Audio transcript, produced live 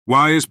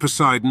Why is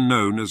Poseidon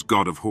known as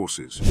god of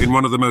horses? In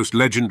one of the most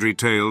legendary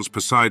tales,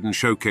 Poseidon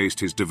showcased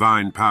his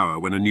divine power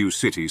when a new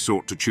city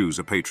sought to choose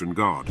a patron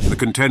god. The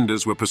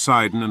contenders were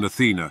Poseidon and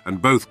Athena,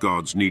 and both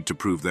gods need to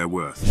prove their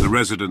worth. The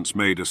residents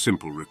made a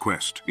simple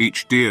request.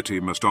 Each deity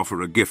must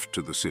offer a gift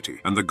to the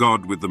city, and the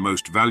god with the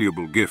most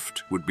valuable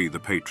gift would be the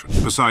patron.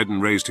 Poseidon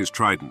raised his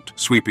trident,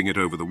 sweeping it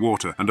over the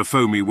water, and a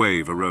foamy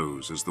wave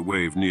arose. As the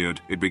wave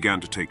neared, it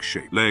began to take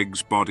shape.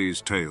 Legs,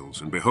 bodies,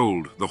 tails, and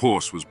behold, the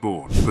horse was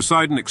born.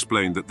 Poseidon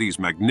explained that these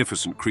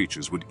magnificent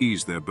creatures would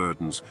ease their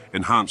burdens,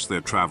 enhance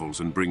their travels,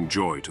 and bring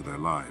joy to their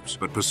lives.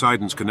 But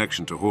Poseidon's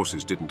connection to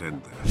horses didn't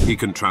end there. He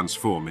can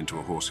transform into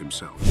a horse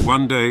himself.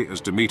 One day,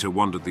 as Demeter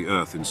wandered the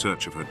earth in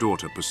search of her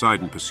daughter,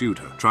 Poseidon pursued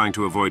her. Trying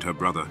to avoid her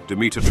brother,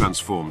 Demeter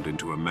transformed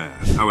into a mare.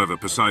 However,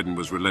 Poseidon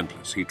was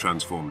relentless. He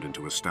transformed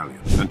into a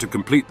stallion. And to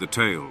complete the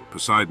tale,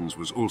 Poseidon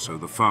was also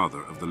the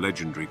father of the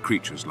legendary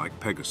creatures like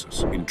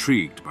Pegasus.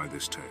 Intrigued by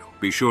this tale?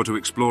 Be sure to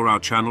explore our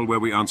channel where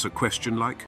we answer questions like,